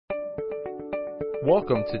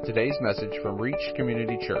Welcome to today's message from Reach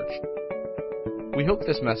Community Church. We hope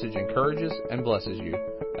this message encourages and blesses you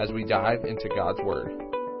as we dive into God's Word.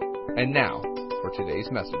 And now, for today's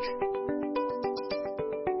message.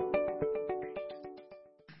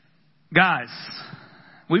 Guys,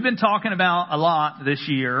 we've been talking about a lot this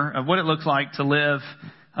year of what it looks like to live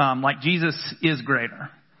like Jesus is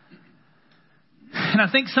greater. And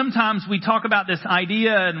I think sometimes we talk about this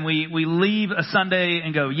idea and we leave a Sunday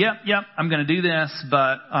and go, yep, I'm going to do this.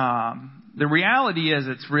 But the reality is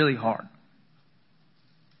it's really hard.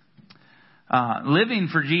 Living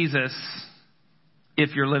for Jesus,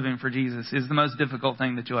 if you're living for Jesus, is the most difficult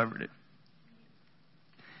thing that you'll ever do.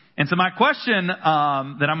 And so my question that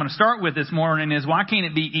I'm going to start with this morning is, why can't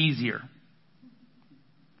it be easier?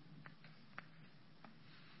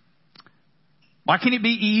 Why can't it be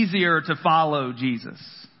easier to follow Jesus?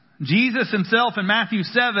 Jesus himself in Matthew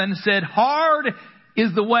 7 said, hard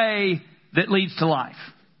is the way that leads to life.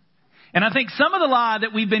 And I think some of the lie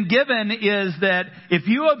that we've been given is that if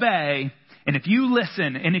you obey and if you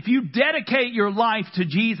listen and if you dedicate your life to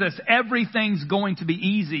Jesus, everything's going to be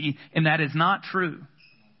easy. And that is not true.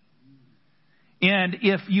 And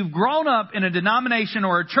if you've grown up in a denomination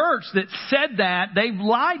or a church that said that, they've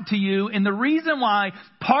lied to you. And the reason why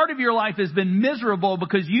part of your life has been miserable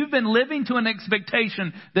because you've been living to an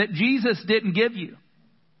expectation that Jesus didn't give you.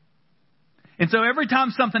 And so every time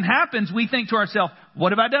something happens, we think to ourselves,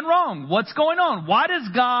 what have I done wrong? What's going on? Why does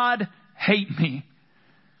God hate me?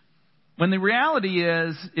 When the reality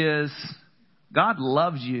is God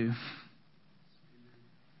loves you.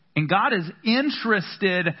 And God is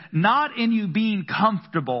interested not in you being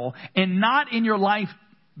comfortable and not in your life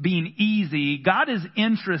being easy. God is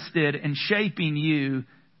interested in shaping you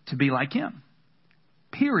to be like Him.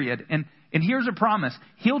 Period. And here's a promise.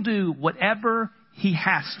 He'll do whatever He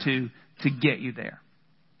has to get you there.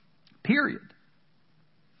 Period.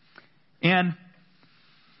 And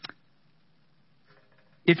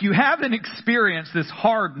if you haven't experienced this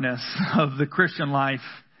hardness of the Christian life,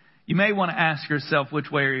 you may want to ask yourself, which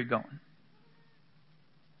way are you going?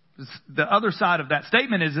 The other side of that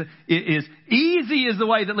statement is easy is the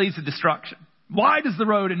way that leads to destruction. Wide is the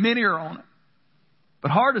road and many are on it.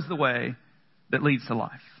 But hard is the way that leads to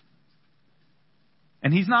life.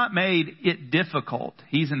 And He's not made it difficult.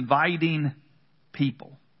 He's inviting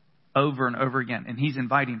people over and over again. And He's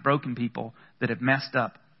inviting broken people that have messed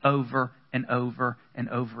up over and over and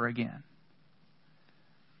over again.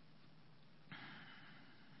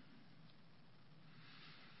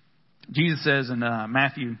 Jesus says in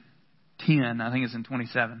Matthew 10, I think it's in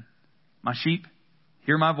 27, my sheep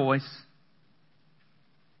hear my voice.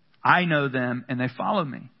 I know them and they follow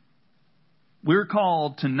me. We're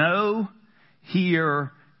called to know,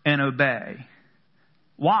 hear, and obey.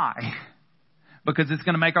 Why? Because it's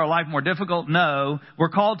going to make our life more difficult? No. We're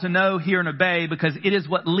called to know, hear, and obey because it is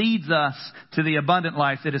what leads us to the abundant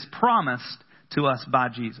life that is promised to us by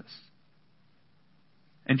Jesus.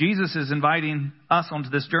 And Jesus is inviting us onto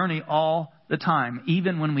this journey all the time,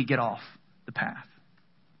 even when we get off the path.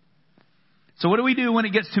 So what do we do when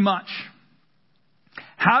it gets too much?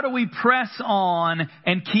 How do we press on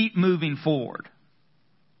and keep moving forward?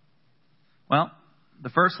 Well, the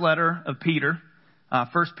first letter of Peter, 1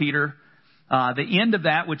 Peter, the end of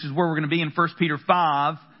that, which is where we're going to be in 1 Peter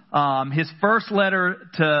 5, his first letter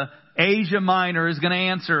to Asia Minor is going to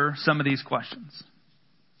answer some of these questions.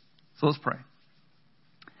 So let's pray.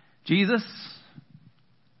 Jesus,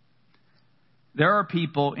 there are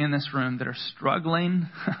people in this room that are struggling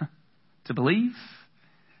to believe,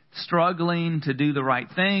 struggling to do the right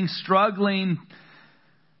thing, struggling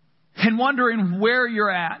and wondering where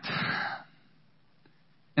you're at.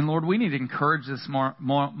 And Lord, we need to encourage this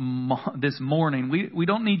this morning. We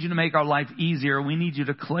don't need you to make our life easier. We need you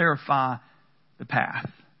to clarify the path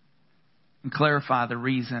and clarify the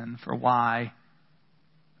reason for why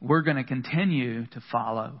we're going to continue to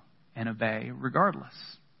follow and obey regardless.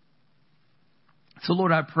 So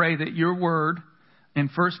Lord, I pray that your word in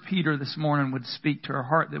 1 Peter this morning would speak to our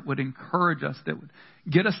heart, that would encourage us, that would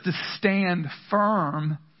get us to stand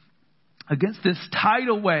firm against this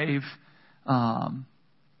tidal wave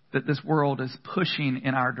that this world is pushing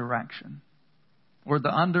in our direction. Where the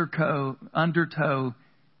undertow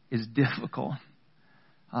is difficult.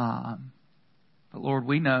 But Lord,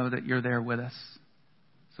 we know that you're there with us.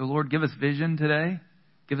 So Lord, give us vision today.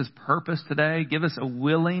 Give us purpose today. Give us a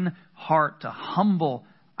willing heart to humble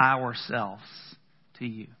ourselves to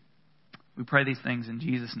you. We pray these things in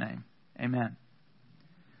Jesus' name. Amen.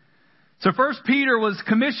 So 1 Peter was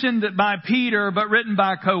commissioned by Peter, but written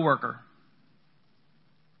by a coworker.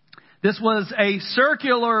 This was a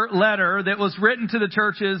circular letter that was written to the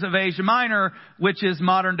churches of Asia Minor, which is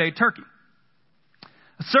modern-day Turkey.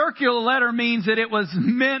 A circular letter means that it was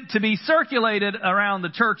meant to be circulated around the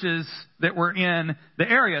churches that were in the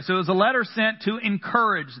area. So it was a letter sent to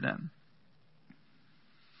encourage them.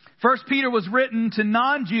 First Peter was written to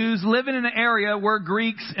non-Jews living in an area where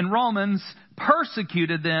Greeks and Romans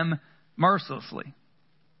persecuted them mercilessly.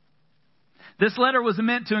 This letter was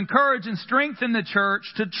meant to encourage and strengthen the church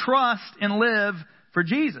to trust and live for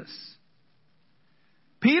Jesus.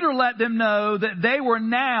 Peter let them know that they were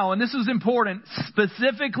now, and this was important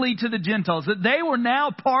specifically to the Gentiles, that they were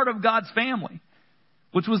now part of God's family,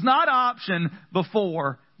 which was not an option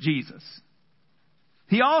before Jesus.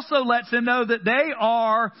 He also lets them know that they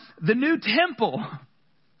are the new temple.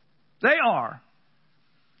 They are.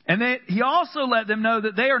 And he also let them know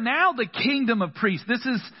that they are now the kingdom of priests. This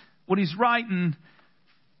is what he's writing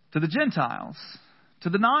to the Gentiles, to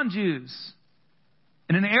the non-Jews,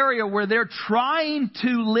 in an area where they're trying to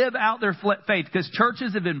live out their faith because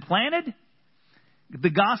churches have been planted. The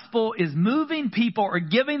gospel is moving. People are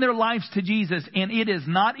giving their lives to Jesus, and it is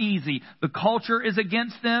not easy. The culture is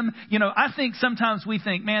against them. You know, I think sometimes we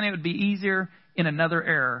think, man, it would be easier in another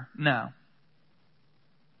era. No.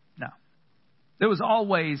 There was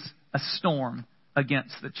always a storm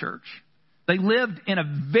against the church. They lived in a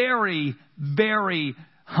very, very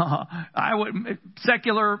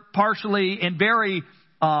secular, partially, and very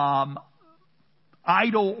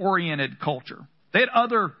idol-oriented culture. They had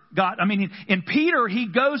other God. I mean, in Peter, he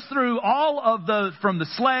goes through all of from the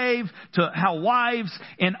slave to how wives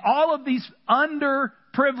and all of these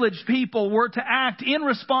underprivileged people were to act in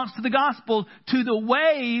response to the gospel, to the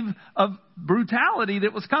wave of brutality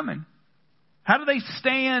that was coming. How do they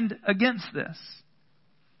stand against this?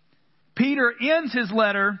 Peter ends his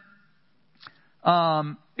letter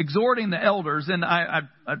exhorting the elders, and I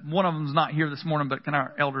one of them is not here this morning, but can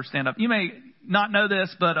our elders stand up? You may not know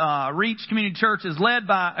this, but Reach Community Church is led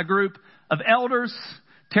by a group of elders.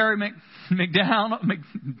 Terry McDowell,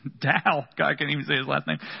 God, I can't even say his last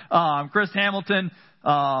name. Chris Hamilton,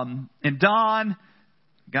 and Don,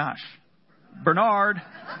 Bernard,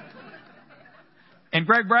 and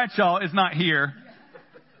Greg Bradshaw is not here.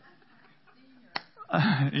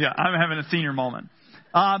 Yeah, I'm having a senior moment.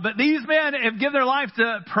 But these men have given their life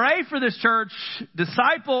to pray for this church,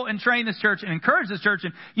 disciple and train this church, and encourage this church.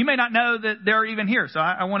 And you may not know that they're even here. So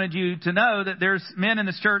I wanted you to know that there's men in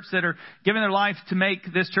this church that are giving their life to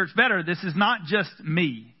make this church better. This is not just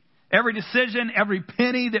me. Every decision, every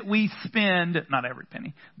penny that we spend, not every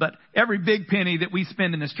penny, but every big penny that we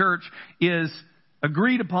spend in this church is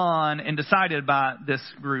agreed upon and decided by this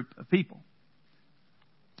group of people.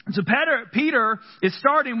 So Peter is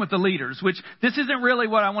starting with the leaders, which this isn't really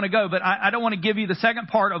what I want to go, but I don't want to give you the second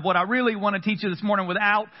part of what I really want to teach you this morning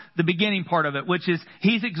without the beginning part of it, which is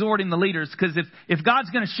he's exhorting the leaders, because if God's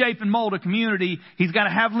going to shape and mold a community, he's got to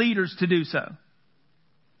have leaders to do so.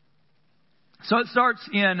 So it starts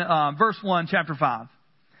in verse 1, chapter 5.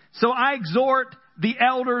 So I exhort the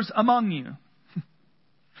elders among you,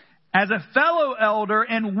 as a fellow elder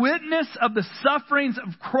and witness of the sufferings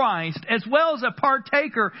of Christ, as well as a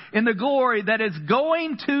partaker in the glory that is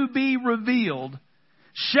going to be revealed,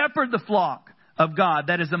 shepherd the flock of God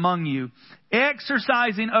that is among you,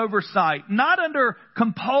 exercising oversight, not under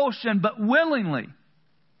compulsion, but willingly,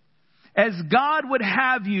 as God would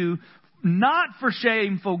have you, not for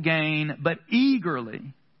shameful gain, but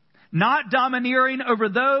eagerly, not domineering over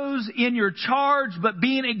those in your charge, but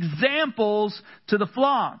being examples to the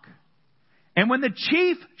flock. And when the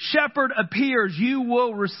chief shepherd appears, you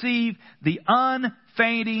will receive the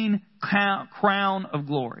unfading crown of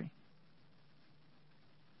glory.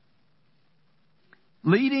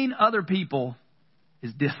 Leading other people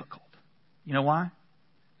is difficult. You know why?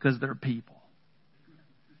 Because they're people.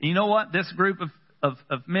 You know what? This group of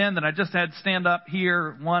men that I just had stand up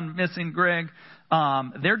here, one missing, Greg,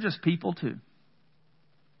 they're just people too.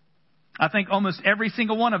 I think almost every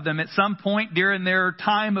single one of them at some point during their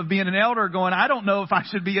time of being an elder going, I don't know if I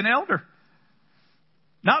should be an elder.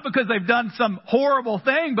 Not because they've done some horrible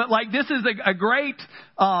thing, but like this is a great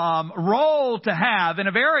role to have and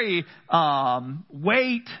a very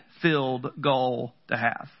weight-filled goal to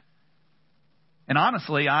have. And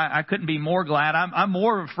honestly, I couldn't be more glad. I'm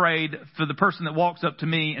more afraid for the person that walks up to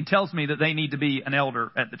me and tells me that they need to be an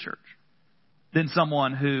elder at the church than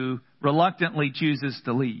someone who reluctantly chooses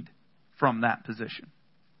to lead from that position.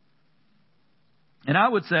 And I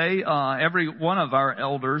would say every one of our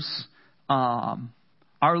elders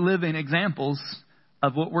are living examples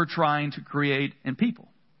of what we're trying to create in people.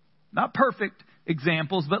 Not perfect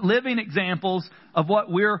examples, but living examples of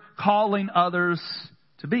what we're calling others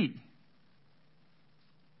to be.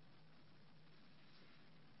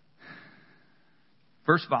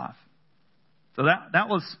 Verse 5. So that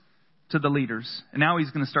was to the leaders. And now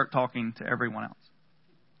he's going to start talking to everyone else.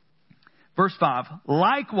 Verse 5.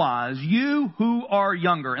 Likewise, you who are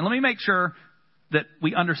younger. And let me make sure that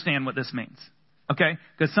we understand what this means. Okay?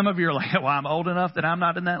 Because some of you are like, well, I'm old enough that I'm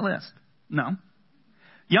not in that list. No.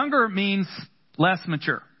 Younger means less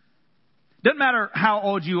mature. Doesn't matter how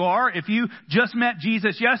old you are. If you just met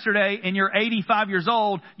Jesus yesterday and you're 85 years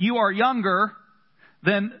old, you are younger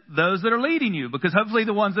than those that are leading you. Because hopefully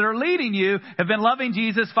the ones that are leading you have been loving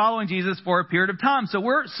Jesus, following Jesus for a period of time. So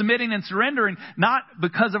we're submitting and surrendering not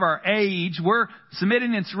because of our age. We're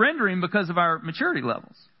submitting and surrendering because of our maturity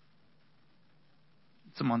levels.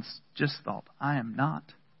 Someone's just thought, I am not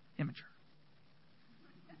immature.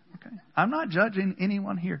 Okay. I'm not judging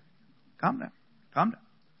anyone here. Calm down. Calm down.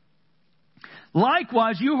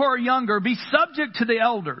 Likewise, you who are younger, be subject to the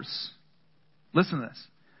elders. Listen to this.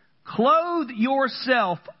 Clothe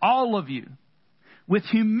yourself, all of you, with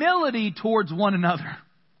humility towards one another.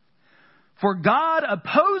 For God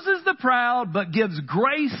opposes the proud, but gives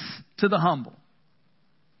grace to the humble.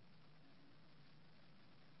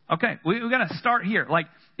 Okay, we've got to start here. Like,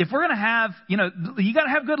 if we're going to have, you got to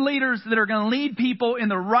have good leaders that are going to lead people in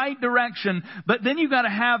the right direction, but then you've got to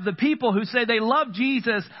have the people who say they love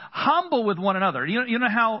Jesus humble with one another. You know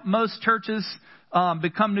how most churches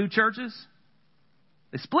become new churches?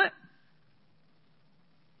 They split.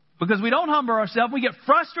 Because we don't humble ourselves, we get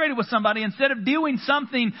frustrated with somebody. Instead of doing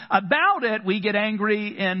something about it, we get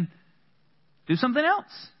angry and do something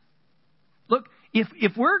else. Look,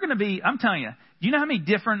 if we're going to be, I'm telling you, do you know how many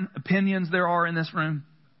different opinions there are in this room?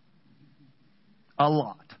 A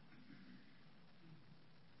lot.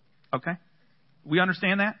 Okay? We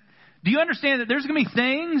understand that? Do you understand that there's going to be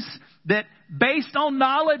things that, based on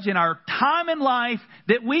knowledge in our time in life,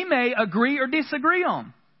 that we may agree or disagree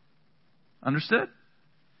on? Understood?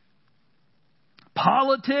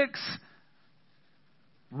 Politics,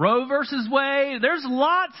 Roe versus Wade. There's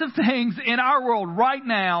lots of things in our world right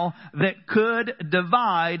now that could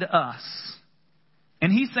divide us.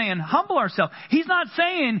 And he's saying, humble ourselves. He's not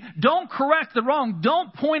saying, don't correct the wrong.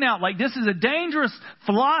 Don't point out like this is a dangerous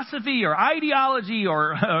philosophy or ideology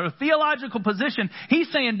or theological position.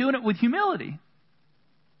 He's saying, doing it with humility.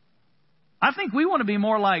 I think we want to be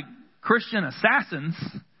more like Christian assassins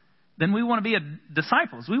than we want to be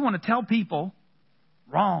disciples. We want to tell people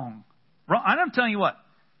wrong. And I'm telling you what,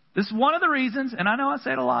 this is one of the reasons, and I know I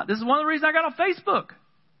say it a lot, this is one of the reasons I got on Facebook.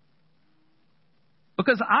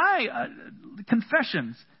 Because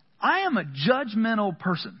confessions, I am a judgmental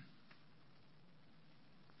person.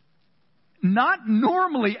 Not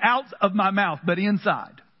normally out of my mouth, but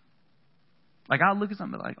inside. Like I'll look at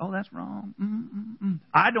something like, oh, that's wrong.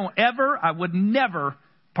 I would never,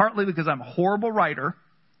 partly because I'm a horrible writer,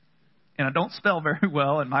 and I don't spell very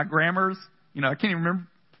well, and my grammar's, I can't even remember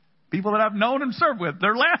people that I've known and served with,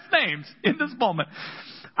 their last names in this moment.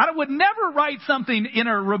 I would never write something in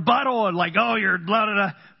a rebuttal and like, oh, you're blah, blah,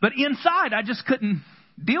 blah. But inside, I just couldn't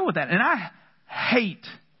deal with that. And I hate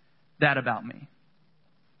that about me.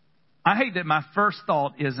 I hate that my first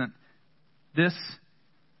thought isn't, this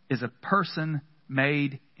is a person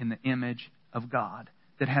made in the image of God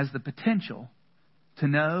that has the potential to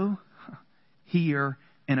know, hear,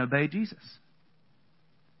 and obey Jesus.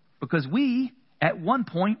 Because we, at one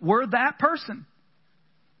point, were that person.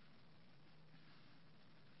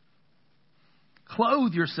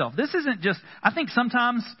 Clothe yourself. This isn't just, I think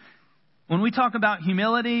sometimes when we talk about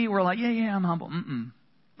humility, we're like, yeah, I'm humble.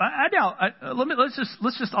 I doubt.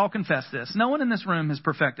 Let's just all confess this. No one in this room has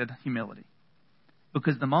perfected humility.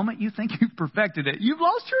 Because the moment you think you've perfected it, you've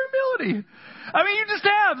lost your humility. I mean, you just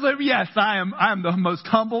have. Yes, I am the most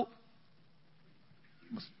humble.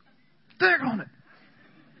 They're on it.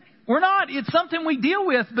 We're not. It's something we deal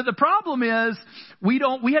with. But the problem is we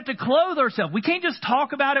have to clothe ourselves. We can't just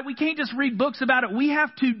talk about it. We can't just read books about it. We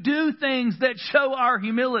have to do things that show our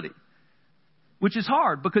humility, which is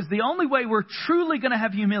hard because the only way we're truly going to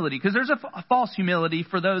have humility, because there's a false humility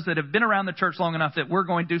for those that have been around the church long enough that we're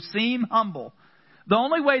going to seem humble. The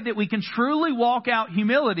only way that we can truly walk out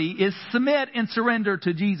humility is submit and surrender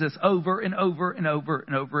to Jesus over and over and over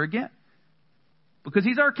and over again. Because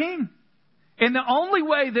He's our King. And the only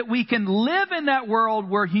way that we can live in that world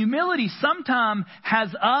where humility sometimes has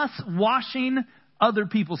us washing other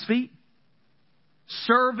people's feet,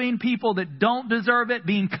 serving people that don't deserve it,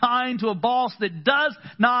 being kind to a boss that does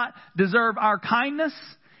not deserve our kindness,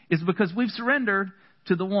 is because we've surrendered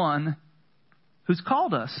to the one who's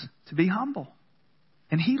called us to be humble.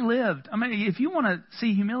 And He lived. I mean, if you want to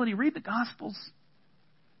see humility, read the Gospels.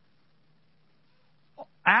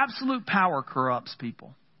 Absolute power corrupts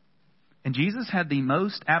people. And Jesus had the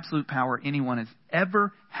most absolute power anyone has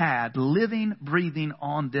ever had, living, breathing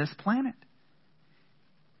on this planet.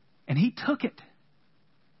 And he took it.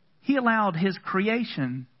 He allowed his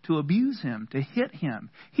creation to abuse him, to hit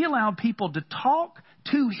him. He allowed people to talk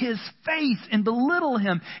to his face and belittle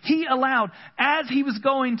him. He allowed, as he was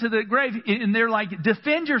going to the grave, and they're like,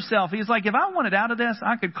 defend yourself. He's like, if I wanted out of this,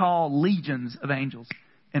 I could call legions of angels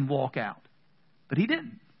and walk out. But he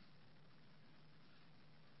didn't.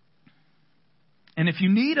 And if you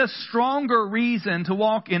need a stronger reason to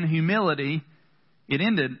walk in humility, it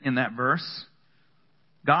ended in that verse.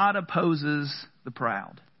 God opposes the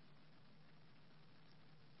proud.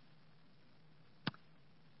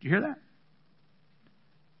 Do you hear that?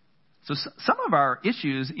 So some of our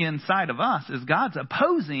issues inside of us is God's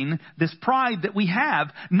opposing this pride that we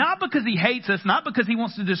have, not because he hates us, not because he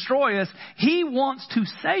wants to destroy us. He wants to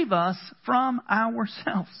save us from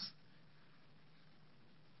ourselves.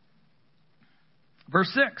 Verse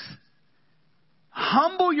 6.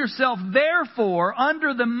 Humble yourself, therefore,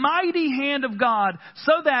 under the mighty hand of God,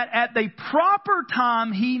 so that at the proper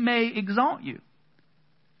time he may exalt you.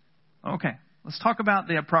 Okay. Let's talk about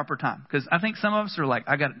the proper time. Because I think some of us are like,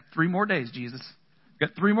 I got 3 more days, Jesus. I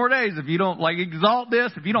got 3 more days. If you don't exalt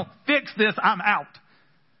this, if you don't fix this, I'm out.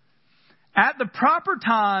 At the proper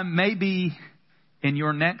time may be in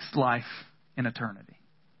your next life in eternity.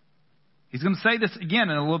 He's going to say this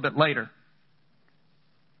again in a little bit later.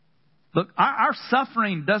 Look, our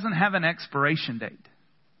suffering doesn't have an expiration date.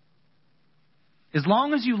 As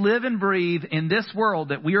long as you live and breathe in this world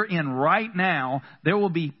that we are in right now, there will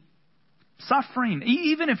be suffering.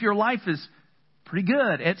 Even if your life is pretty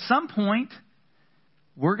good, at some point,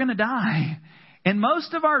 we're going to die. And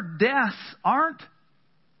most of our deaths aren't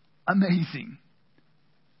amazing.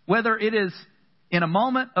 Whether it is in a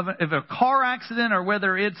moment of a car accident, or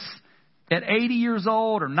whether it's at 80 years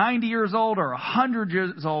old or 90 years old or 100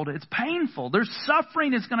 years old, it's painful. There's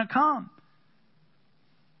suffering that's going to come.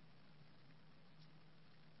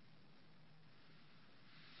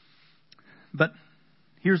 But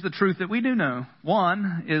here's the truth that we do know.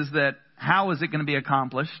 One is that how is it going to be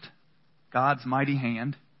accomplished? God's mighty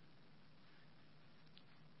hand.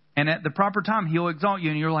 And at the proper time, he'll exalt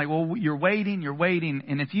you. And you're like, well, you're waiting.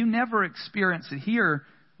 And if you never experience it here,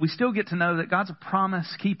 we still get to know that God's a promise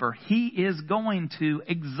keeper. He is going to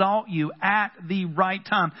exalt you at the right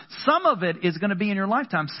time. Some of it is going to be in your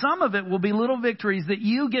lifetime. Some of it will be little victories that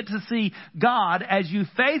you get to see God as you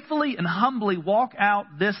faithfully and humbly walk out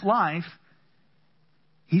this life.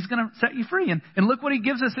 He's going to set you free. And look what he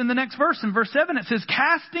gives us in the next verse. In verse 7, it says,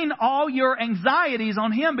 casting all your anxieties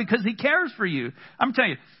on him because he cares for you. I'm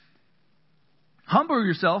telling you, humble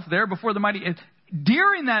yourself there before the mighty.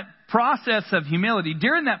 During that process of humility,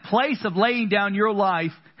 during that place of laying down your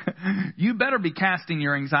life, you better be casting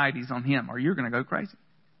your anxieties on him or you're going to go crazy.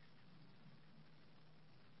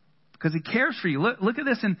 Because he cares for you. Look at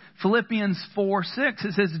this in Philippians 4:6.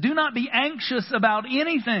 It says, do not be anxious about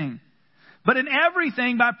anything, but in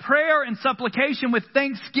everything, by prayer and supplication with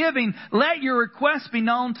thanksgiving, let your requests be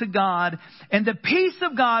known to God. And the peace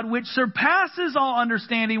of God, which surpasses all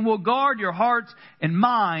understanding, will guard your hearts and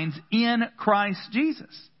minds in Christ Jesus.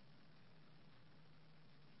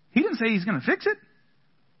 He didn't say he's going to fix it.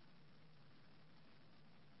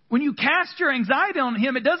 When you cast your anxiety on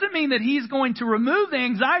him, it doesn't mean that he's going to remove the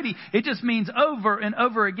anxiety. It just means over and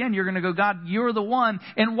over again, you're going to go, God, you're the one.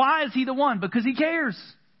 And why is he the one? Because he cares.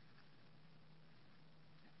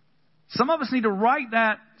 Some of us need to write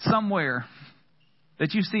that somewhere,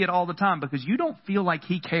 that you see it all the time, because you don't feel like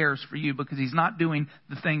he cares for you because he's not doing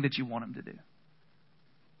the thing that you want him to do.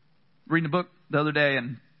 Reading a book the other day,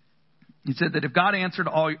 and he said that if God answered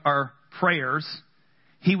all our prayers,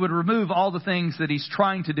 he would remove all the things that he's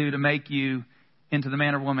trying to do to make you into the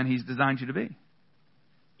man or woman he's designed you to be.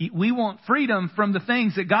 We want freedom from the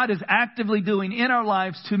things that God is actively doing in our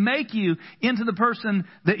lives to make you into the person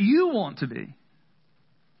that you want to be.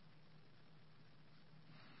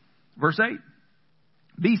 Verse 8,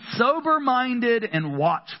 be sober-minded and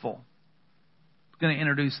watchful. I'm going to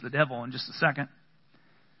introduce the devil in just a second.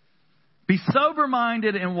 Be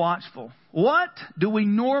sober-minded and watchful. What do we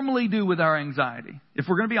normally do with our anxiety? If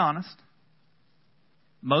we're going to be honest,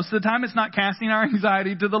 most of the time it's not casting our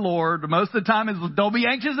anxiety to the Lord. Most of the time it's don't be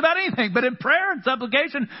anxious about anything. But in prayer and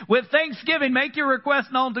supplication with thanksgiving, make your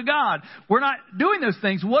request known to God. We're not doing those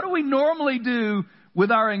things. What do we normally do with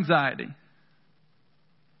our anxiety?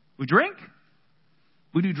 We drink.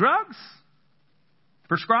 We do drugs,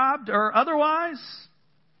 prescribed or otherwise.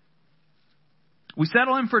 We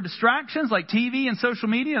settle in for distractions like TV and social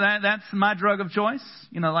media. That's my drug of choice.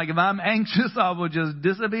 You know, like if I'm anxious, I will just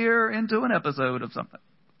disappear into an episode of something.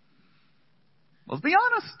 Let's be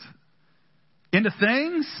honest. Into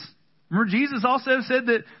things. Remember, Jesus also said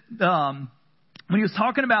that when he was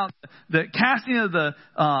talking about the casting of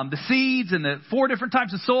the seeds and the 4 different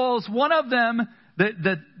types of soils, one of them,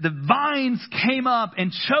 the vines came up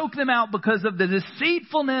and choked them out because of the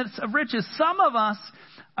deceitfulness of riches. Some of us,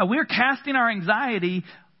 we're casting our anxiety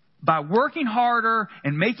by working harder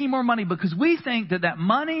and making more money because we think that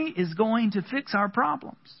money is going to fix our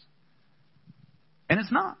problems. And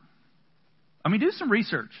it's not. I mean, do some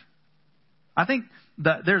research. I think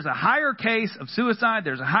that there's a higher case of suicide,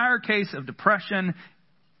 there's a higher case of depression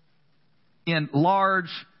in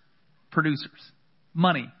large producers.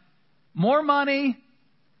 Money, more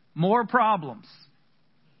problems.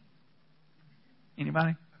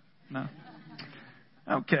 Anybody? No?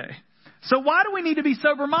 Okay. So why do we need to be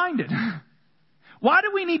sober-minded? Why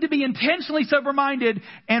do we need to be intentionally sober-minded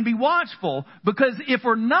and be watchful? Because if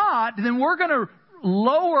we're not, then we're going to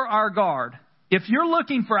lower our guard. If you're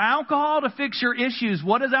looking for alcohol to fix your issues,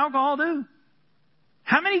 what does alcohol do?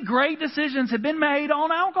 How many great decisions have been made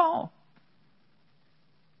on alcohol?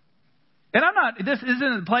 And this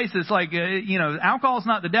isn't a place that's like, alcohol's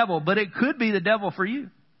not the devil, but it could be the devil for you.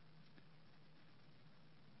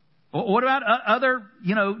 What about other,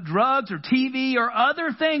 drugs or TV or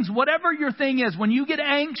other things? Whatever your thing is, when you get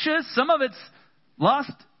anxious, some of it's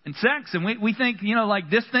lust and sex, and we think, like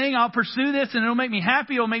this thing, I'll pursue this and it'll make me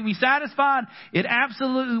happy, it'll make me satisfied. It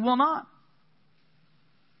absolutely will not.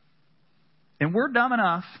 And we're dumb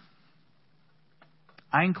enough,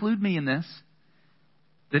 I include me in this,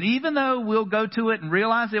 that even though we'll go to it and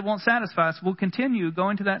realize it won't satisfy us, we'll continue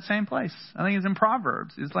going to that same place. I think it's in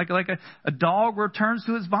Proverbs. It's like a dog returns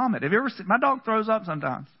to its vomit. Have you ever seen? My dog throws up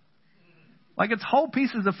sometimes. Like it's whole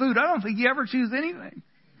pieces of food. I don't think he ever chews anything.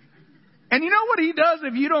 And you know what he does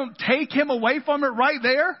if you don't take him away from it right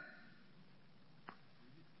there?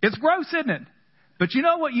 It's gross, isn't it? But you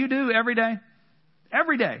know what you do every day?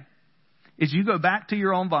 Every day is you go back to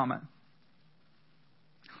your own vomit.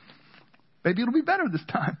 Maybe it'll be better this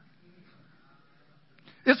time.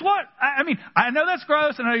 It's what, I know that's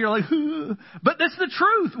gross. I know you're like, but that's the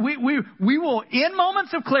truth. We will, in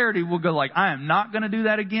moments of clarity, we'll go like, I am not going to do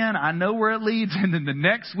that again. I know where it leads. And then the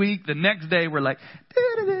next week, the next day, we're like,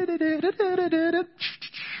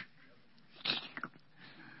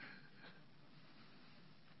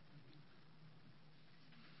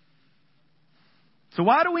 so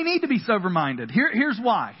why do we need to be sober-minded? Here's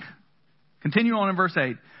why. Continue on in verse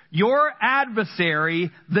 8. Your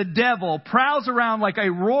adversary, the devil, prowls around like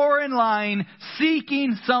a roaring lion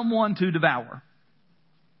seeking someone to devour.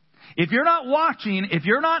 If you're not watching, if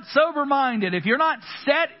you're not sober-minded, if you're not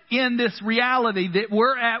set in this reality that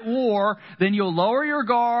we're at war, then you'll lower your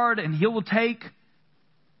guard and he will take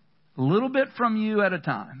a little bit from you at a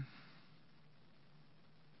time.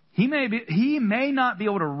 He may not be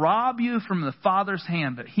able to rob you from the Father's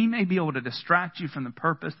hand, but he may be able to distract you from the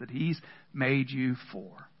purpose that he's made you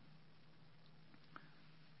for.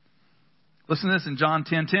 Listen to this in John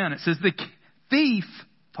 10:10. It says, the thief,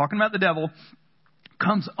 talking about the devil,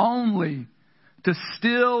 comes only to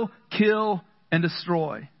steal, kill, and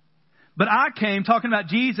destroy. But I came, talking about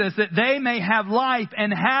Jesus, that they may have life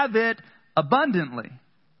and have it abundantly.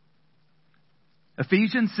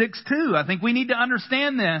 Ephesians 6:2. I think we need to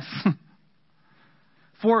understand this.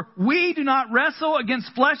 For we do not wrestle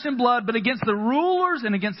against flesh and blood, but against the rulers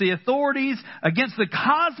and against the authorities, against the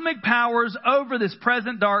cosmic powers over this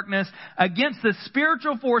present darkness, against the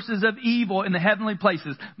spiritual forces of evil in the heavenly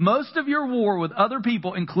places. Most of your war with other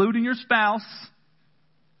people, including your spouse,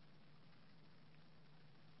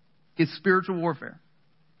 is spiritual warfare.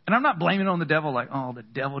 And I'm not blaming it on the devil like, oh, the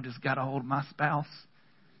devil just got a hold of my spouse.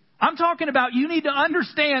 I'm talking about you need to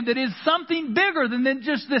understand that it's something bigger than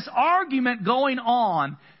just this argument going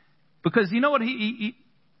on. Because you know what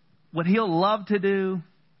what he'll love to do?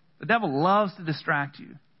 The devil loves to distract you.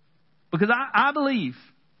 Because I believe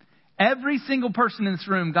every single person in this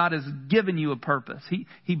room, God has given you a purpose.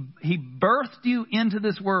 He birthed you into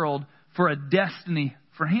this world for a destiny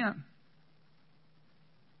for him.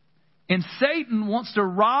 And Satan wants to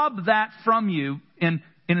rob that from you. And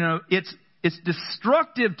it's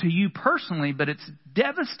destructive to you personally, but it's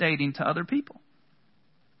devastating to other people.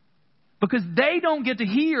 Because they don't get to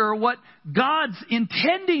hear what God's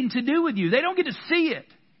intending to do with you. They don't get to see it.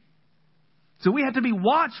 So we have to be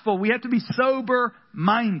watchful. We have to be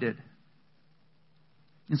sober-minded.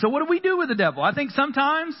 And so what do we do with the devil? I think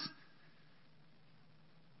sometimes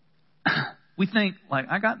we think, like,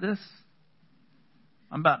 I got this.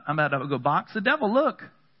 I'm about to go box the devil. Look.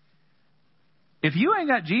 If you ain't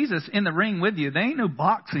got Jesus in the ring with you, there ain't no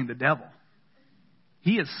boxing the devil.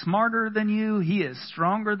 He is smarter than you. He is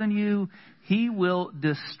stronger than you. He will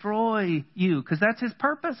destroy you because that's his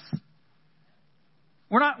purpose.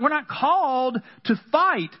 We're not called to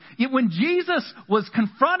fight. Yet when Jesus was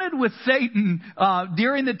confronted with Satan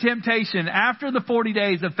during the temptation after the 40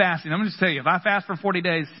 days of fasting, I'm going to just tell you, if I fast for 40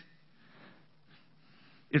 days,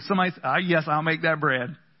 if somebody says, yes, I'll make that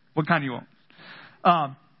bread. What kind do you want?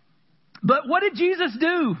 But what did Jesus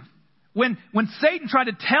do? When Satan tried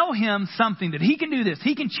to tell him something that he can do this,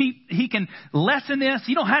 he can cheat, he can lessen this,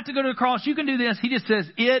 you don't have to go to the cross, you can do this. He just says,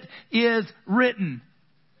 it is written.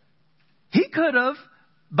 He could have,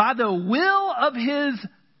 by the will of his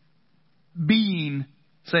being,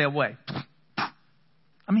 say away.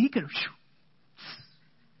 I mean, he could have.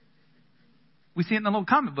 We see it in the little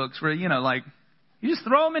comic books where, like, you just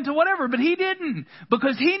throw them into whatever, but he didn't,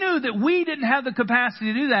 because he knew that we didn't have the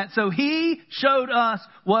capacity to do that. So he showed us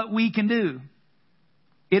what we can do.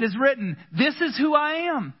 It is written, this is who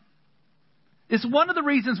I am. It's one of the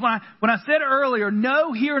reasons when I said earlier,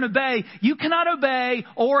 know, hear, and obey, you cannot obey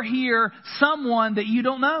or hear someone that you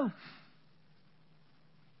don't know.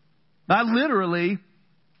 I literally,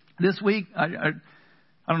 this week, I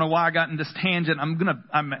don't know why I got in this tangent.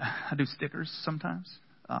 I do stickers sometimes.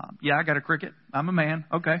 I got a Cricut. I'm a man.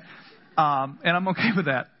 Okay. And I'm okay with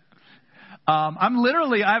that. I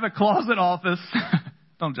have a closet office.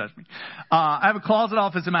 Don't judge me. I have a closet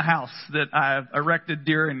office in my house that I've erected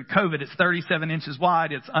during COVID. It's 37 inches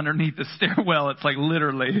wide. It's underneath the stairwell. It's like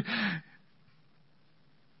literally,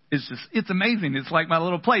 it's amazing. It's like my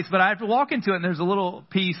little place, but I have to walk into it and there's a little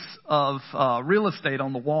piece of real estate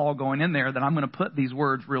on the wall going in there that I'm going to put these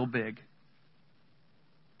words real big.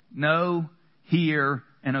 Know, hear,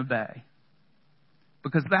 and obey.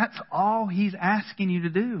 Because that's all he's asking you to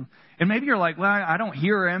do. And maybe you're like, well, I don't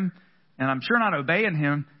hear him and I'm sure not obeying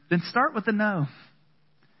him. Then start with the know.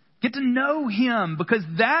 Get to know him, because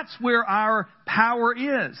that's where our power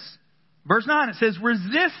is. Verse 9, it says,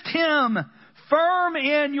 resist him firm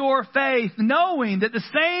in your faith, knowing that the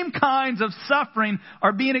same kinds of suffering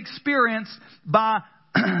are being experienced by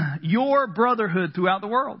your brotherhood throughout the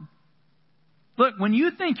world. Look, when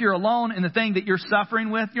you think you're alone in the thing that you're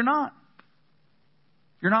suffering with, you're not.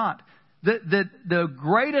 You're not. The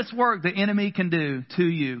greatest work the enemy can do to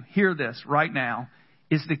you, hear this right now,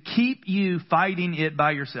 is to keep you fighting it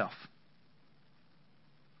by yourself.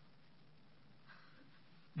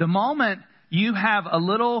 The moment you have a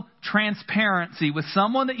little transparency with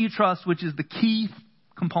someone that you trust, which is the key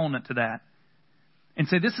component to that, and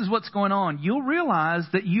say, this is what's going on, you'll realize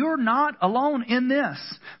that you're not alone in this.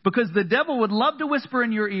 Because the devil would love to whisper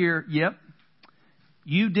in your ear, yep,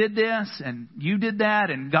 you did this and you did that,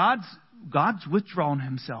 and God's withdrawn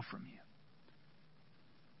himself from you.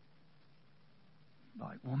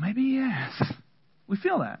 Like, well, maybe he has. We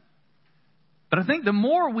feel that. But I think the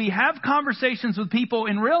more we have conversations with people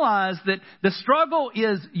and realize that the struggle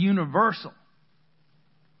is universal.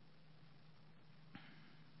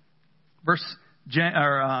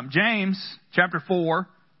 James chapter 4,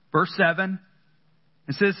 verse 7.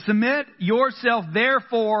 It says, submit yourself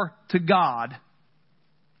therefore to God.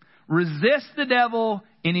 Resist the devil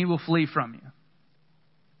and he will flee from you.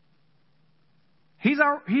 He's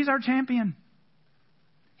our champion.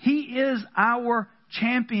 He is our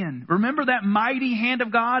champion. Remember that mighty hand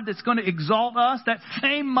of God that's going to exalt us? That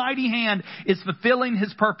same mighty hand is fulfilling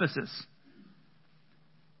his purposes.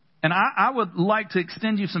 And I would like to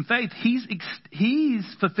extend you some faith. He's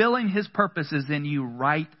fulfilling his purposes in you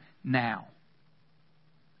right now.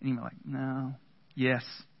 And you're like, no, yes.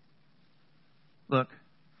 Look,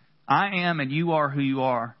 I am and you are who you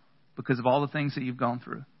are because of all the things that you've gone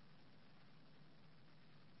through.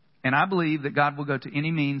 And I believe that God will go to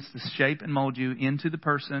any means to shape and mold you into the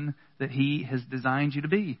person that he has designed you to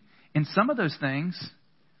be. And some of those things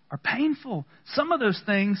are painful. Some of those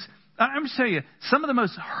things, I'm going to tell you, some of the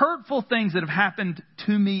most hurtful things that have happened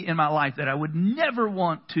to me in my life that I would never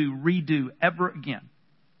want to redo ever again.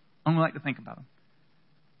 I don't like to think about them.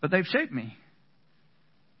 But they've shaped me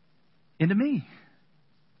into me.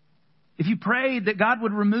 If you prayed that God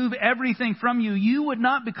would remove everything from you, you would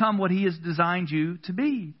not become what he has designed you to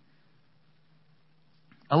be.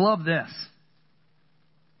 I love this.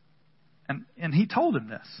 And he told him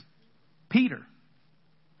this. Peter,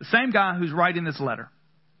 the same guy who's writing this letter.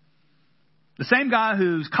 The same guy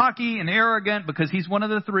who's cocky and arrogant because he's one of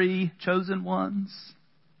the three chosen ones.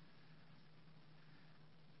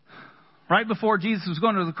 Right before Jesus was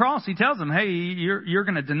going to the cross, he tells him, hey, you're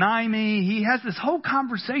going to deny me. He has this whole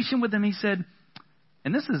conversation with him. He said,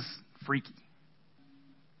 and this is freaky.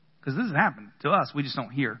 Because this has happened to us. We just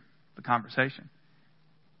don't hear the conversation.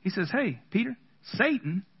 He says, hey, Peter,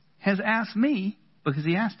 Satan has asked me because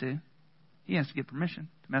he has to. He has to get permission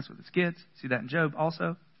to mess with his kids. See that in Job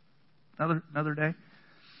also. Another day.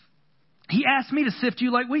 He asked me to sift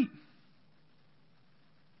you like wheat.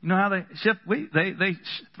 You know how they shift wheat? They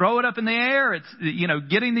throw it up in the air. It's,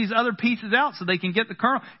 getting these other pieces out so they can get the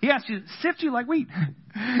kernel. He asked you to sift you like wheat.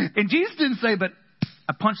 And Jesus didn't say, but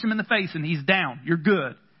I punched him in the face and he's down. You're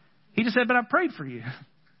good. He just said, but I prayed for you.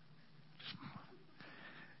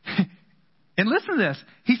 And listen to this.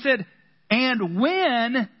 He said, and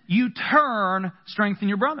when you turn, strengthen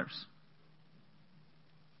your brothers.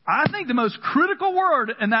 I think the most critical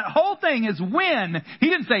word in that whole thing is when. He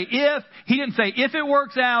didn't say if. He didn't say if it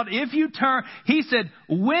works out, if you turn. He said,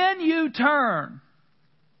 when you turn,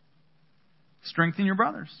 strengthen your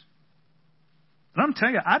brothers. But I'm going to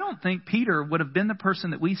tell you, I don't think Peter would have been the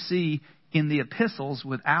person that we see in the epistles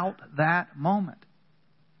without that moment.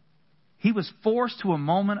 He was forced to a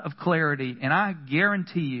moment of clarity, and I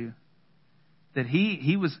guarantee you that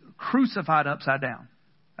he was crucified upside down.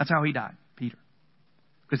 That's how he died, Peter.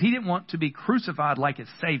 Because he didn't want to be crucified like his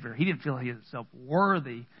Savior. He didn't feel himself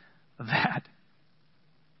worthy of that.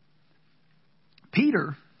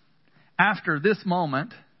 Peter, after this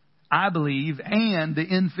moment, I believe, and the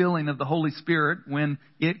infilling of the Holy Spirit when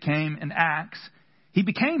it came in Acts, he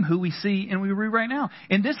became who we see and we read right now.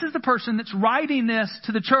 And this is the person that's writing this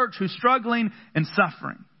to the church who's struggling and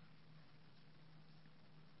suffering.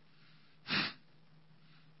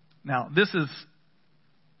 Now, this is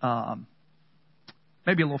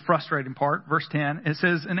maybe a little frustrating part. Verse 10, it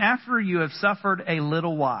says, and after you have suffered a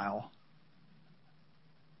little while.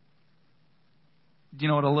 Do you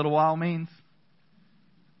know what a little while means?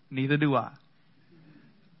 Neither do I.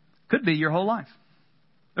 Could be your whole life.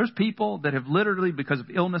 There's people that have literally, because of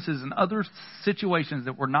illnesses and other situations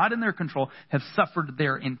that were not in their control, have suffered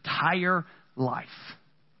their entire life.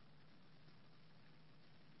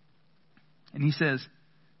 And he says,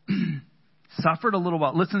 suffered a little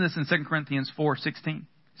while. Listen to this in 2 Corinthians 4:16. It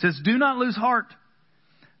says, do not lose heart.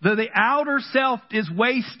 Though the outer self is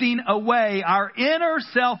wasting away, our inner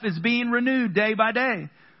self is being renewed day by day.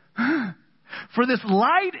 For this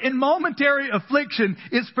light and momentary affliction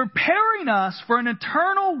is preparing us for an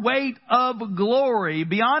eternal weight of glory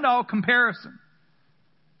beyond all comparison.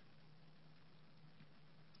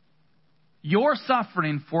 Your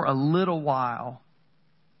suffering for a little while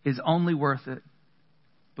is only worth it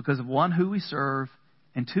because of one, who we serve,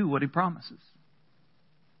 and two, what he promises.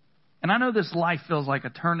 And I know this life feels like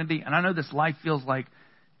eternity, and I know this life feels like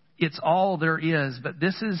it's all there is, but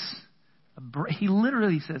this is, he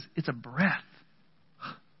literally says, it's a breath.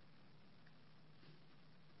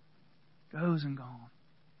 Goes and gone.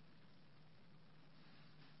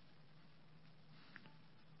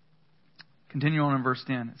 Continue on in verse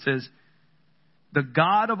 10. It says, the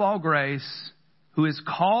God of all grace, who has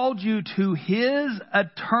called you to his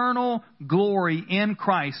eternal glory in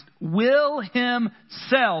Christ, will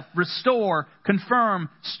himself restore, confirm,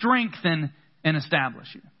 strengthen, and establish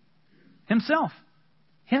you. Himself.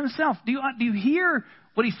 Himself. Do you hear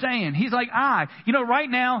what he's saying? He's like, right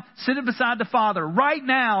now, sitting beside the Father. Right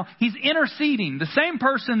now, he's interceding. The same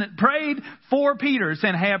person that prayed for Peter,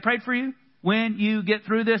 saying, hey, I prayed for you. When you get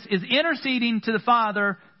through this, is interceding to the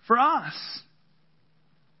Father for us.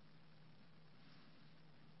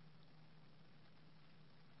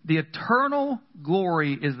 The eternal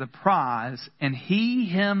glory is the prize, and he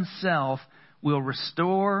himself will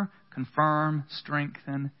restore, confirm,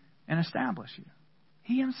 strengthen, and establish you.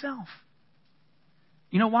 He himself.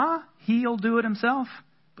 You know why he'll do it himself?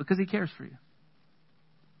 Because he cares for you.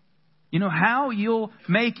 You know how you'll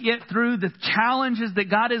make it through the challenges that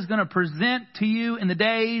God is going to present to you in the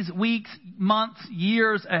days, weeks, months,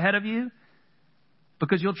 years ahead of you?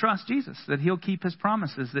 Because you'll trust Jesus, that he'll keep his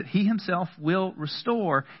promises, that he himself will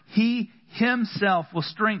restore, he himself will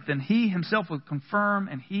strengthen, he himself will confirm,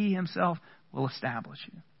 and he himself will establish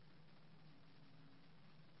you.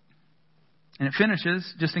 And it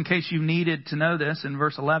finishes, just in case you needed to know this, in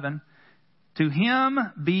verse 11, to him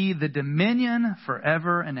be the dominion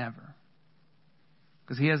forever and ever.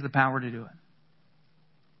 Because he has the power to do it.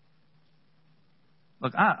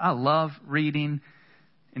 Look, I love reading.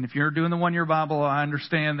 And if you're doing the 1-year Bible, I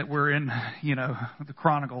understand that we're in, the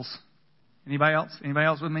Chronicles. Anybody else? Anybody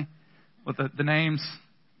else with me? With the names?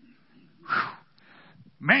 Whew.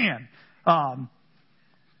 Man.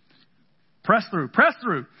 Press through.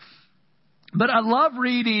 But I love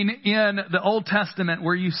reading in the Old Testament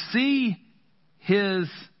where you see his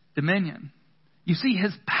dominion. You see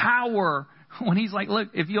his power when he's like, look,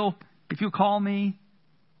 if you'll call me,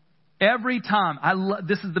 every time,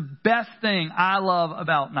 this is the best thing I love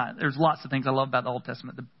about, there's lots of things I love about the Old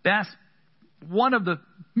Testament. The best one of the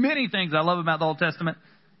many things I love about the Old Testament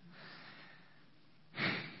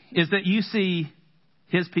is that you see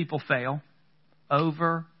his people fail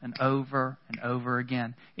over and over and over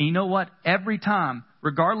again. And you know what? Every time,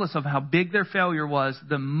 regardless of how big their failure was,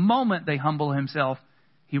 the moment they humble himself,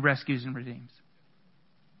 he rescues and redeems.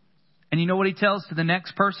 And you know what he tells to the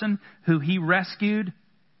next person who he rescued?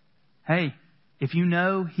 Hey, if you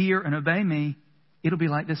know, hear, and obey me, it'll be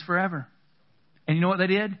like this forever. And you know what they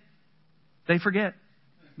did? They forget.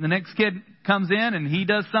 The next kid comes in and he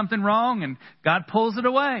does something wrong and God pulls it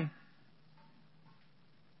away.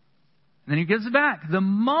 And then he gives it back. The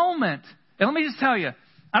moment, and let me just tell you,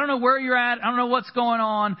 I don't know where you're at, I don't know what's going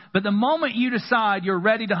on, but the moment you decide you're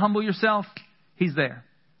ready to humble yourself, he's there.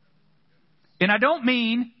 And I don't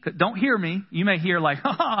mean, don't hear me. You may hear like,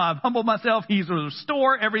 I've humbled myself. He's will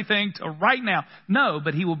restore everything to right now. No,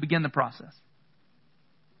 but he will begin the process.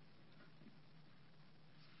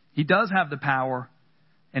 He does have the power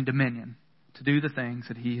and dominion to do the things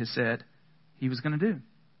that he has said he was going to do.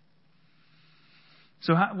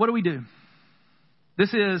 So what do we do?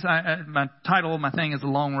 This is, my title of my thing is The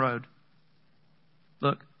Long Road.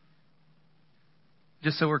 Look,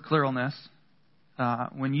 just so we're clear on this,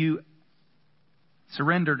 when you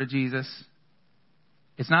surrender to Jesus,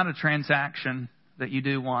 it's not a transaction that you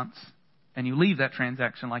do once and you leave that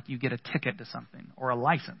transaction like you get a ticket to something or a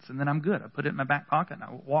license and then I'm good. I put it in my back pocket and I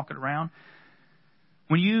walk it around.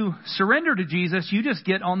 When you surrender to Jesus, you just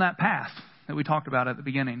get on that path that we talked about at the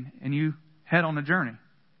beginning and you head on a journey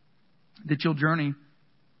that you'll journey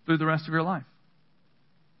through the rest of your life.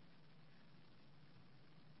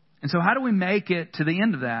 And so how do we make it to the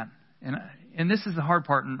end of that? And this is the hard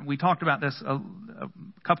part, and we talked about this a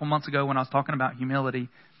couple months ago when I was talking about humility.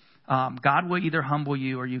 God will either humble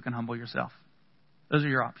you or you can humble yourself. Those are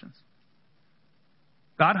your options.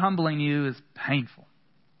 God humbling you is painful.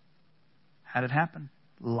 Had it happen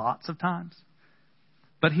lots of times.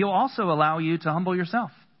 But he'll also allow you to humble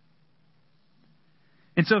yourself.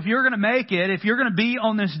 And so if you're going to make it, if you're going to be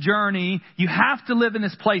on this journey, you have to live in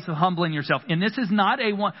this place of humbling yourself. And this is not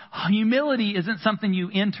humility isn't something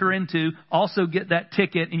you enter into, also get that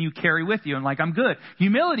ticket and you carry with you. And like, I'm good.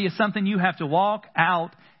 Humility is something you have to walk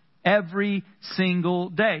out every single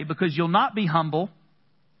day because you'll not be humble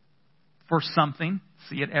for something.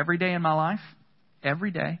 See it every day in my life.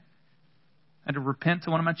 Every day. I had to repent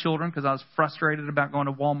to one of my children because I was frustrated about going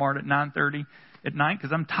to Walmart at 9:30 at night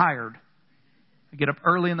because I'm tired. I get up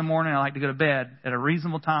early in the morning. I like to go to bed at a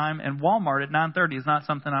reasonable time. And Walmart at 9:30 is not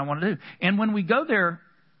something I want to do. And when we go there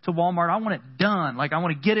to Walmart, I want it done. Like I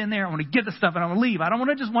want to get in there. I want to get the stuff and I want to leave. I don't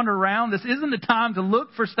want to just wander around. This isn't the time to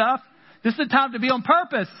look for stuff. This is the time to be on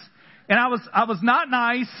purpose. And I was not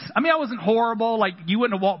nice. I mean, I wasn't horrible. Like you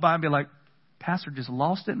wouldn't have walked by and be like, Pastor just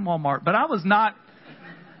lost it in Walmart. But I wasn't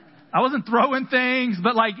throwing things,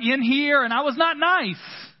 but like in here. And I was not nice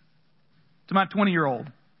to my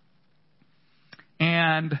 20-year-old.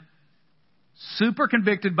 And super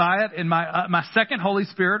convicted by it. And my second Holy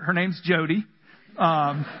Spirit, her name's Jody,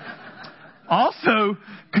 also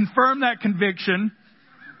confirmed that conviction.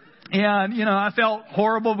 And, I felt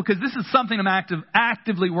horrible because this is something I'm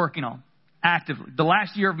actively working on. Actively. The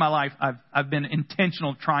last year of my life, I've been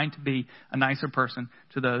intentional trying to be a nicer person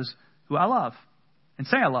to those who I love and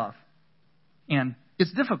say I love. And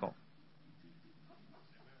it's difficult.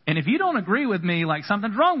 And if you don't agree with me, like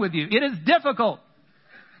something's wrong with you, it is difficult.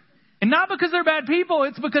 And not because they're bad people,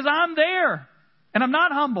 it's because I'm there and I'm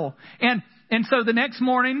not humble. And so the next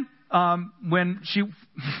morning, when she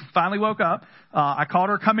finally woke up, I caught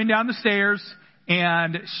her coming down the stairs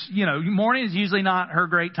and, morning is usually not her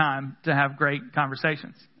great time to have great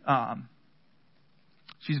conversations.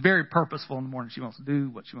 She's very purposeful in the morning. She wants to do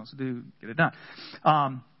what she wants to do, get it done.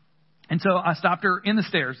 And so I stopped her in the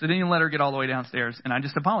stairs. I didn't even let her get all the way downstairs and I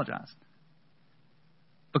just apologized.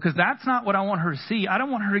 Because that's not what I want her to see. I don't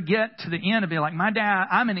want her to get to the end and be like, my dad,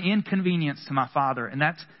 I'm an inconvenience to my father. And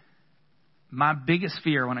that's my biggest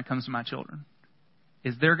fear when it comes to my children,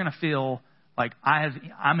 is they're going to feel like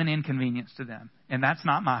I'm an inconvenience to them. And that's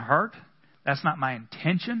not my hurt. That's not my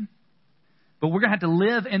intention. But we're going to have to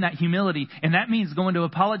live in that humility. And that means going to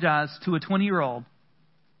apologize to a 20-year-old.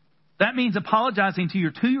 That means apologizing to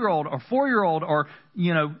your 2-year-old or 4-year-old or,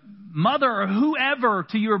 mother or whoever,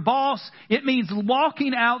 to your boss. It means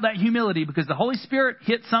walking out that humility because the Holy Spirit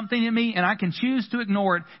hit something in me and I can choose to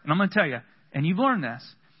ignore it. And I'm going to tell you, and you've learned this,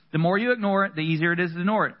 the more you ignore it, the easier it is to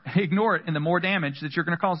ignore it and the more damage that you're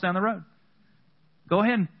going to cause down the road. Go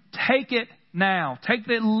ahead and take it now. Take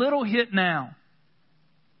that little hit now.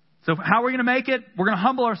 So how are we going to make it? We're going to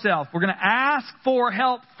humble ourselves. We're going to ask for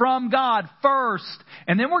help from God first.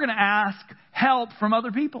 And then we're going to ask help from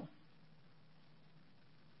other people.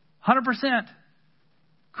 100%.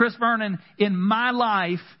 Chris Vernon in my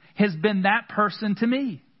life has been that person to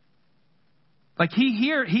me. Like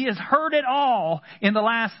he has heard it all in the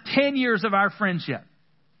last 10 years of our friendship.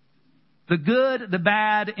 The good, the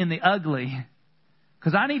bad, and the ugly.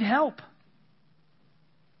 Because I need help.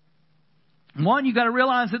 One, you got to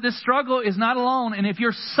realize that this struggle is not alone. And if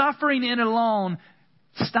you're suffering in it alone,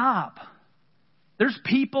 stop. There's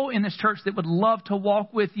people in this church that would love to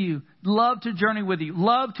walk with you, love to journey with you,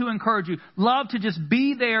 love to encourage you, love to just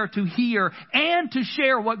be there to hear and to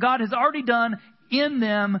share what God has already done in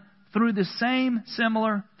them through the same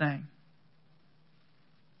similar thing.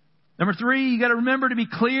 Number 3, you got to remember to be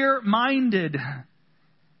clear-minded.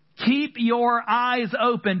 Keep your eyes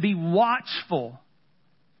open. Be watchful.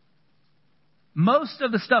 Most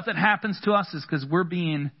of the stuff that happens to us is because we're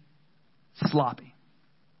being sloppy.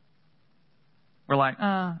 We're like,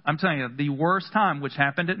 I'm telling you, the worst time, which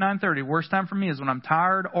happened at 9:30, worst time for me is when I'm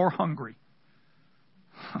tired or hungry.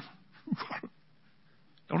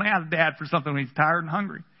 Don't ask Dad for something when he's tired and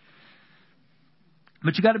hungry.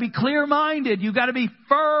 But you got to be clear-minded. You got to be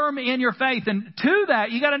firm in your faith. And to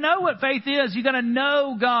that, you got to know what faith is. You got to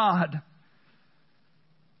know God.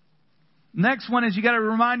 Next one is you got to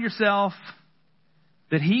remind yourself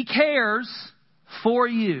that He cares for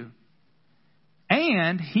you.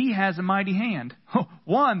 And He has a mighty hand.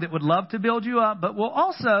 One that would love to build you up, but will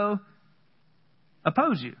also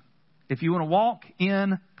oppose you if you want to walk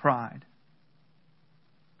in pride.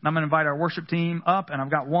 And I'm going to invite our worship team up, and I've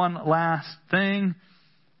got one last thing.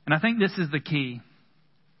 And I think this is the key.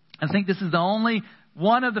 I think this is the only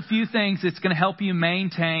one of the few things that's going to help you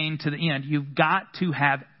maintain to the end. You've got to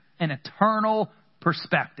have an eternal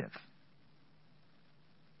perspective.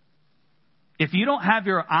 If you don't have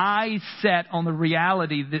your eyes set on the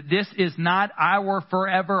reality that this is not our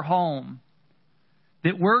forever home,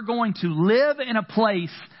 that we're going to live in a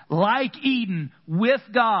place like Eden with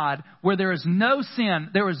God, where there is no sin,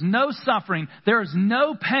 there is no suffering, there is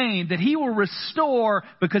no pain, that He will restore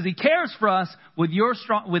because He cares for us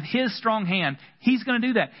with His strong hand. He's going to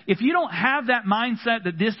do that. If you don't have that mindset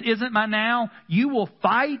that this isn't my now, you will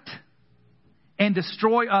fight and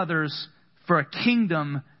destroy others for a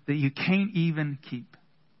kingdom that you can't even keep.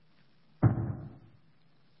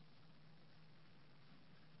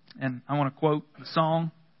 And I want to quote the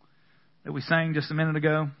song that we sang just a minute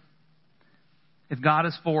ago. If God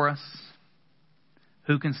is for us,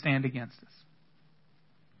 who can stand against us?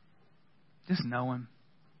 Just know Him.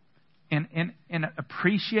 And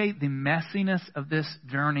appreciate the messiness of this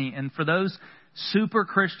journey. And for those super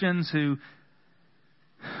Christians who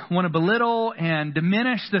want to belittle and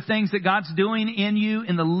diminish the things that God's doing in you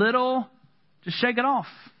in the little, just shake it off.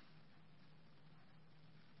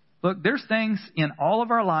 Look, there's things in all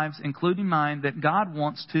of our lives, including mine, that God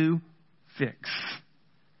wants to fix.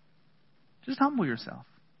 Just humble yourself.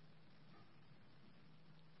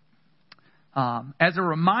 As a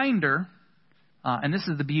reminder, and this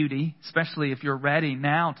is the beauty, especially if you're ready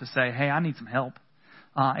now to say, hey, I need some help.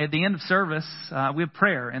 At the end of service, we have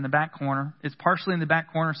prayer in the back corner. It's partially in the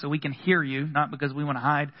back corner so we can hear you, not because we want to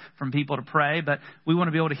hide from people to pray, but we want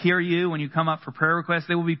to be able to hear you when you come up for prayer requests.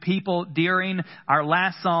 There will be people during our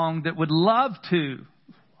last song that would love to.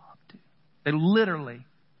 They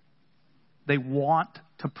want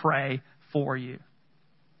to pray for you.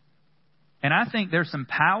 And I think there's some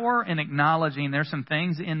power in acknowledging there's some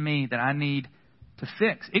things in me that I need to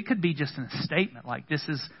fix. It could be just in a statement like, this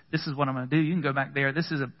is what I'm going to do. You can go back there.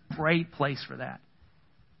 This is a great place for that.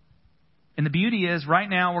 And the beauty is, right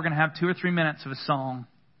now we're going to have 2 or 3 minutes of a song.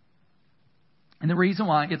 And the reason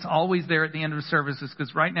why it's always there at the end of the service is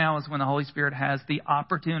because right now is when the Holy Spirit has the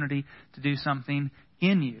opportunity to do something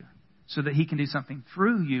in you so that He can do something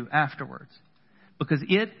through you afterwards. Because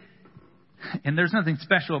and there's nothing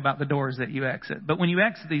special about the doors that you exit. But when you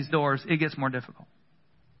exit these doors, it gets more difficult.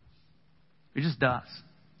 It just does.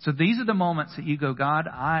 So these are the moments that you go, God,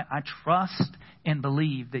 I trust and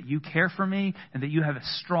believe that you care for me and that you have a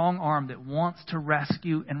strong arm that wants to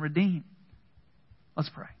rescue and redeem. Let's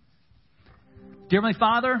pray. Dear Heavenly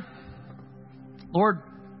Father, Lord,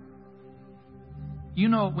 you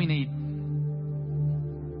know what we need.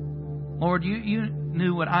 Lord, you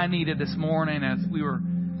knew what I needed this morning as we were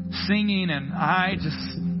singing, and I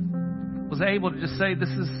just was able to just say, this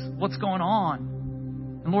is what's going on.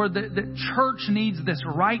 And Lord, the church needs this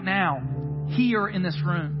right now, here in this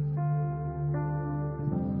room.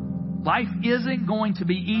 Life isn't going to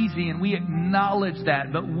be easy, and we acknowledge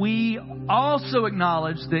that. But we also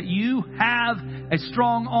acknowledge that you have a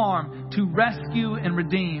strong arm to rescue and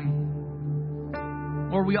redeem.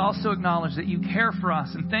 Lord, we also acknowledge that you care for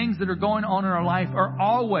us, and things that are going on in our life are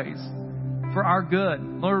always for our good.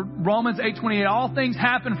 Lord, Romans 8:28, all things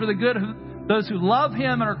happen for the good of those who love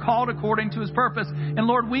Him and are called according to His purpose. And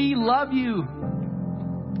Lord, we love You.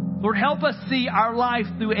 Lord, help us see our life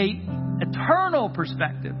through an eternal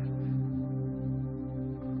perspective.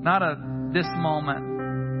 Not a this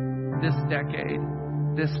moment, this decade,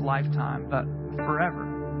 this lifetime, but forever.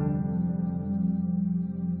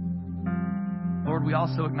 Lord, we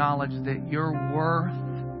also acknowledge that You're worth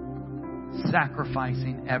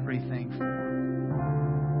sacrificing everything for.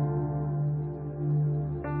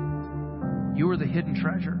 You are the hidden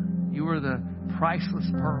treasure. You are the priceless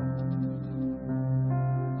pearl.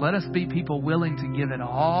 Let us be people willing to give it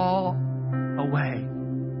all away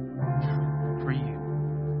for You.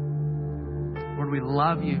 Lord, we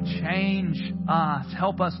love You. Change us.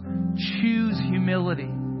 Help us choose humility.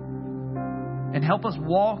 And help us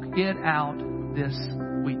walk it out this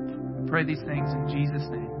week. We pray these things in Jesus'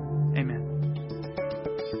 name. Amen.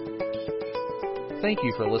 Thank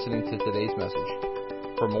you for listening to today's message.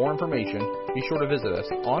 For more information, be sure to visit us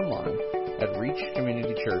online at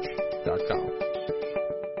reachcommunitychurch.com.